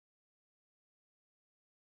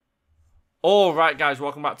Alright guys,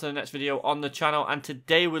 welcome back to the next video on the channel, and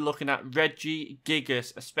today we're looking at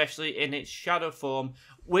REGIGIGAS, especially in its shadow form,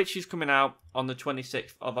 which is coming out on the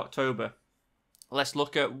 26th of October. Let's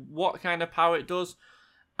look at what kind of power it does,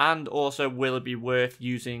 and also will it be worth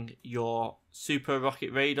using your super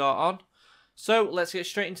rocket radar on. So let's get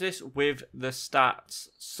straight into this with the stats.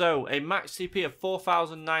 So a max CP of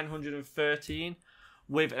 4,913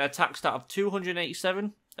 with an attack stat of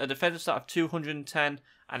 287, a defensive stat of 210,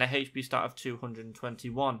 and a HP stat of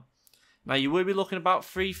 221. Now you will be looking about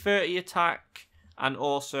 330 attack and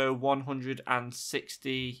also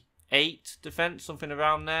 168 defense, something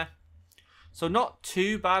around there. So not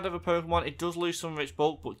too bad of a Pokemon. It does lose some of its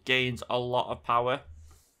bulk but gains a lot of power.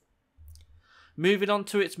 Moving on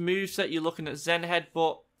to its moveset, you're looking at Zen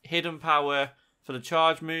Headbutt, Hidden Power for the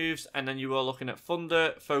charge moves, and then you are looking at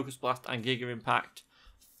Thunder, Focus Blast, and Giga Impact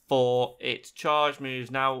for its charge moves.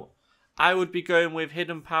 Now, I would be going with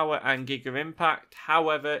Hidden Power and Giga Impact.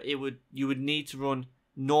 However, you would need to run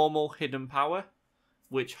normal Hidden Power,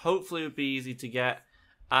 which hopefully would be easy to get,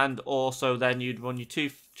 and also then you'd run your two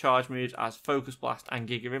charge moves as Focus Blast and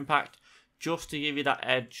Giga Impact, just to give you that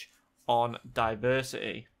edge on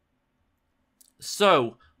diversity.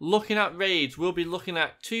 So, looking at raids, we'll be looking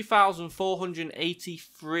at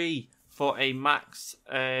 2,483 for a max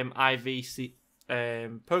IVC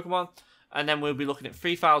Pokemon. And then we'll be looking at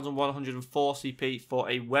 3,104 CP for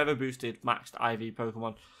a weather boosted maxed IV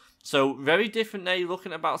Pokemon. So very different there. You're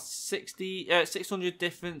looking at about 600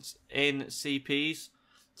 difference in CPs.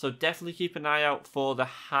 So definitely keep an eye out for the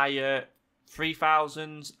higher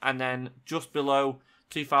 3,000s and then just below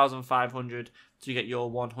 2,500 to get your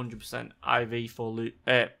 100% IV for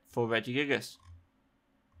REGIGIGAS.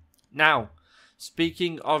 Now,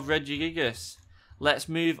 speaking of REGIGIGAS, let's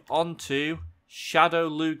move on to Shadow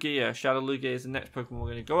LUGIA. Shadow LUGIA is the next Pokemon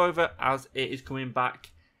we're going to go over, as it is coming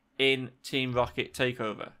back in Team Rocket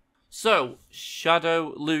Takeover. So,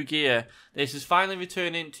 Shadow LUGIA. This is finally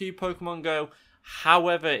returning to Pokemon Go.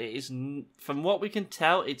 However, it is, from what we can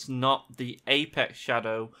tell, it's not the Apex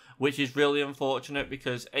Shadow, which is really unfortunate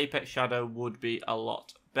because Apex Shadow would be a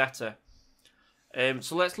lot better.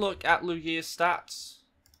 So let's look at Lugia's stats.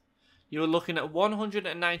 You are looking at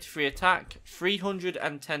 193 attack,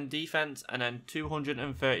 310 defense, and then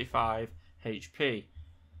 235 HP.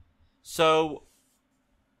 So,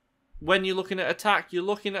 when you're looking at attack, you're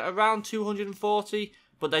looking at around 240,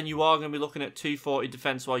 but then you are going to be looking at 240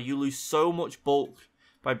 defense, while you lose so much bulk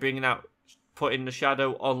by putting the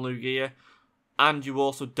shadow on Lugia, and you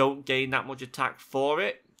also don't gain that much attack for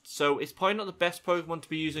it. So, it's probably not the best Pokemon to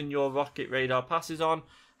be using your Rocket Radar passes on.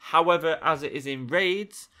 However, as it is in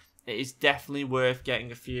raids, it is definitely worth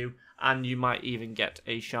getting a few, and you might even get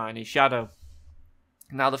a shiny shadow.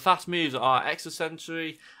 Now, the fast moves are Extra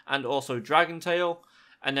Sensory and also Dragon Tail,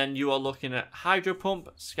 and then you are looking at Hydro Pump,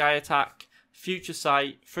 Sky Attack, Future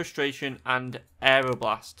Sight, Frustration, and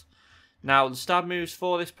Aeroblast. Now, the stab moves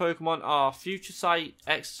for this Pokemon are Future Sight,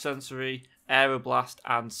 Extra Sensory, Aeroblast,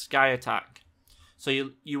 and Sky Attack. So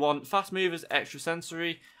you want fast move as Extra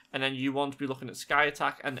Sensory, and then you want to be looking at Sky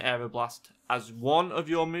Attack and Aeroblast as one of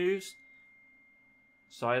your moves.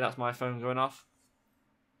 Sorry, that's my phone going off.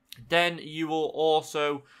 Then you will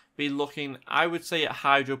also be looking, I would say, at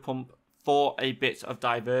Hydro Pump for a bit of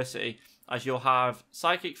diversity, as you'll have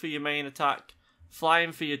Psychic for your main attack,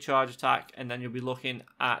 Flying for your charge attack, and then you'll be looking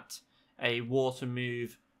at a Water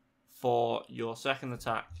move for your second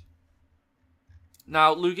attack.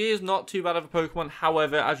 Now, Lugia is not too bad of a Pokemon.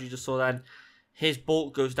 However, as you just saw then, his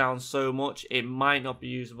bulk goes down so much, it might not be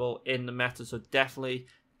usable in the meta, so definitely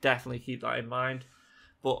keep that in mind.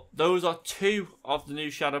 But those are two of the new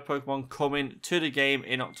Shadow Pokemon coming to the game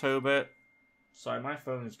in October. Sorry, my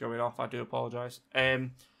phone is going off, I do apologise.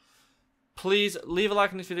 Please leave a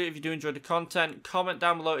like on this video if you do enjoy the content, comment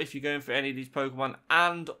down below if you're going for any of these Pokemon,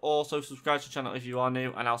 and also subscribe to the channel if you are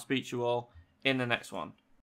new, and I'll speak to you all in the next one.